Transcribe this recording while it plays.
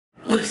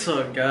What's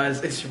up,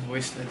 guys? It's your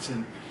boy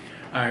Stetson.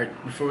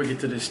 Alright, before we get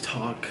to this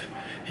talk,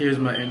 here's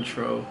my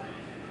intro.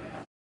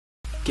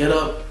 Get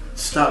up,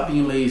 stop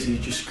being lazy,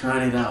 just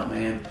grind it out,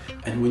 man.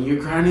 And when you're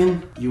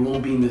grinding, you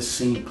won't be in the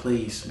same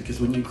place. Because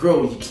when you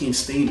grow, you can't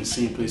stay in the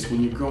same place.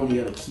 When you're growing,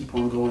 you gotta keep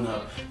on going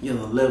up. You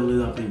gotta level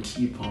it up and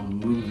keep on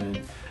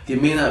moving.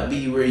 It may not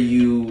be where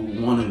you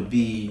wanna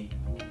be,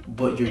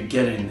 but you're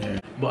getting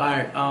there. But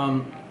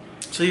alright,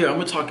 so yeah,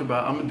 I'm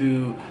gonna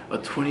do a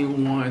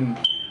 21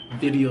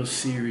 video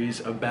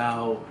series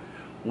about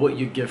what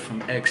you get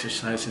from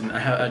exercise, and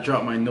I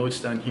dropped my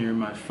notes down here in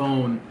my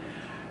phone.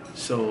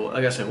 So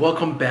like I said,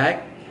 welcome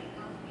back.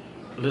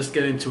 Let's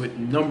get into it.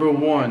 Number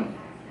one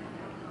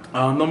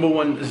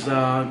is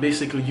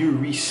basically you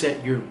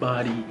reset your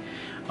body.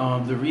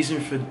 The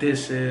reason for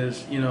this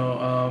is,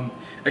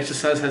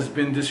 exercise has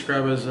been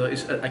described as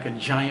it's like a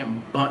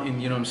giant button.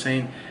 You know what I'm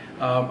saying?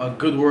 A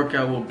good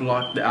workout will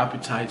block the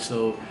appetite.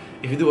 So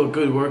if you do a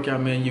good workout,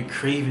 man, you're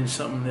craving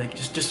something like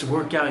just to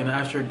work out.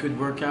 After a good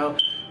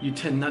workout, you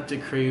tend not to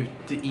crave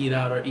to eat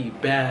out or eat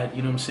bad.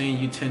 You know what I'm saying?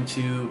 You tend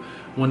to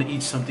want to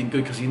eat something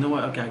good because you know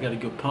what? Okay, I got a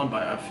good pump.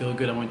 I feel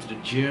good. I went to the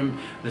gym.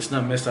 Let's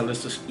not mess up.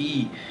 Let's just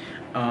eat.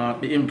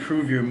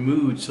 Improve your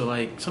mood. So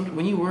like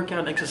when you work out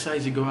and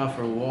exercise, you go out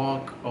for a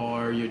walk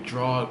or you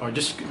jog or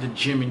just the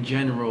gym in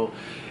general,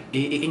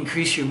 it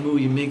increases your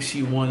mood. It makes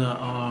you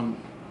wanna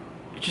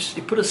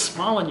it put a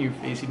smile on your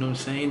face, you know what I'm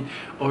saying?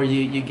 Or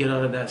you get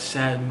out of that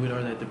sad mood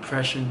or that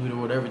depression mood or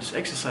whatever. Just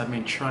exercise,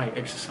 man. Try it.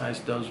 Exercise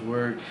does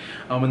work.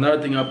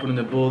 Another thing I put in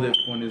the bullet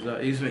point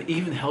is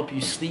even help you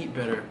sleep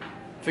better.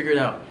 Figure it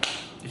out.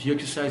 If you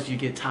exercise, you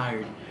get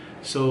tired.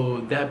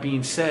 So that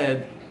being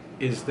said,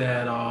 is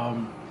that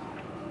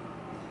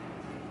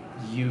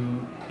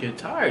you get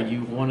tired.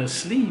 You want to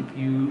sleep.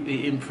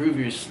 It improve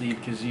your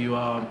sleep because you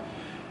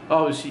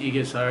obviously you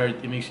get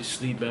tired. It makes you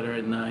sleep better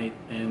at night,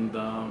 and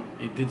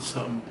it did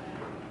something.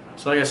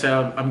 So like I said,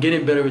 I'm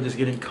getting better with just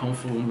getting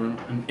comfortable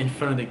in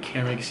front of the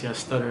camera. You can see I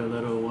stutter a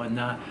little or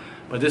whatnot,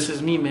 but this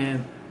is me,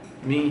 man.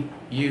 Me,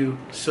 you.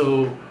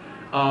 So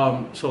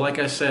like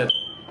I said,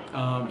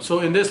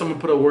 so in this I'm gonna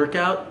put a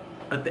workout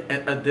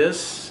at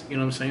this. You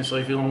know what I'm saying? So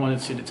if you don't want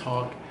to see the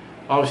talk,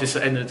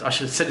 obviously, I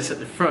should set this at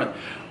the front.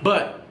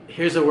 But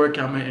here's a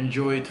workout, man.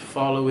 Enjoy it.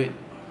 Follow it.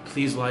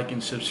 Please like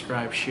and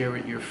subscribe, share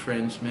with your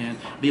friends, man.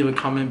 Leave a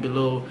comment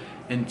below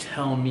and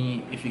tell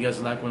me if you guys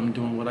like what I'm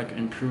doing, what I can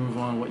improve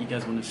on, what you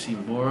guys want to see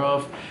more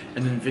of.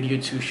 And then video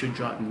 2 should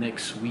drop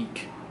next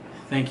week.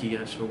 Thank you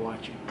guys for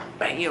watching.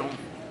 Bam!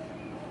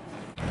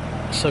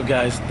 What's up,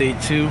 guys? Day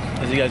 2.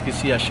 As you guys can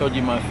see, I showed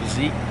you my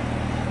physique.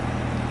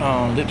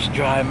 Lips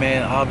dry,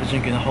 man. I'll be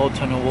drinking a whole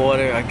ton of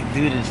water. I can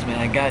do this, man.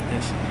 I got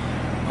this.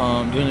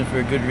 Doing it for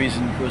a good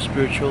reason, grow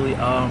spiritually.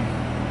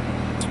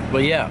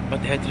 But yeah,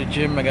 about to head to the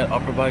gym. I got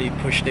upper body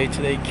push day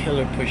today,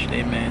 killer push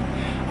day, man.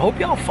 I hope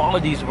y'all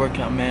follow these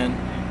workout, man.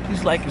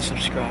 Please like and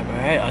subscribe,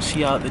 alright? I'll see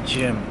y'all at the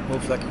gym.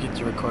 Hopefully I can get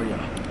to record y'all.